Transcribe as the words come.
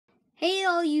Hey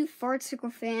all you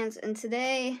Fartsicle fans, and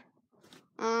today,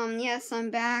 yes,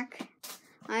 I'm back.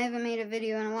 I haven't made a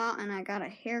video in a while, and I got a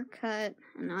haircut,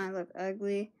 and I look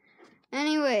ugly.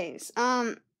 Anyways,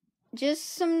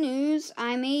 just some news.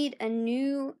 I made a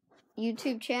new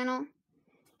YouTube channel.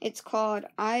 It's called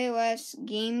iOS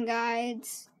Game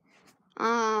Guides.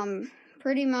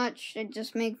 Pretty much, I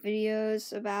just make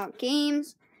videos about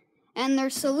games and their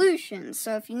solutions.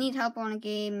 So if you need help on a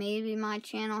game, maybe my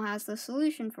channel has the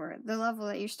solution for it, the level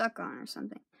that you're stuck on or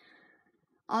something.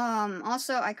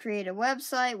 Also, I created a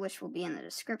website, which will be in the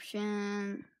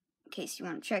description in case you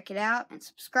want to check it out and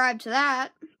subscribe to that,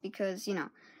 because,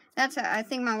 that's how I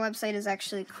think my website is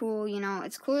actually cool.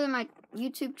 It's cooler than my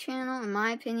YouTube channel, in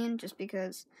my opinion, just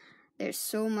because there's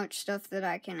so much stuff that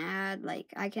I can add. Like,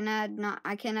 I can add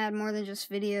more than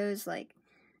just videos. Like,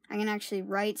 I can actually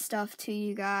write stuff to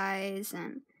you guys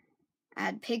and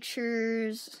add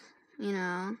pictures,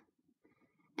 and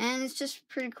it's just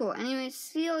pretty cool. Anyways,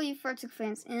 see all you Fartsicle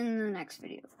fans in the next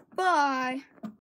video. Bye!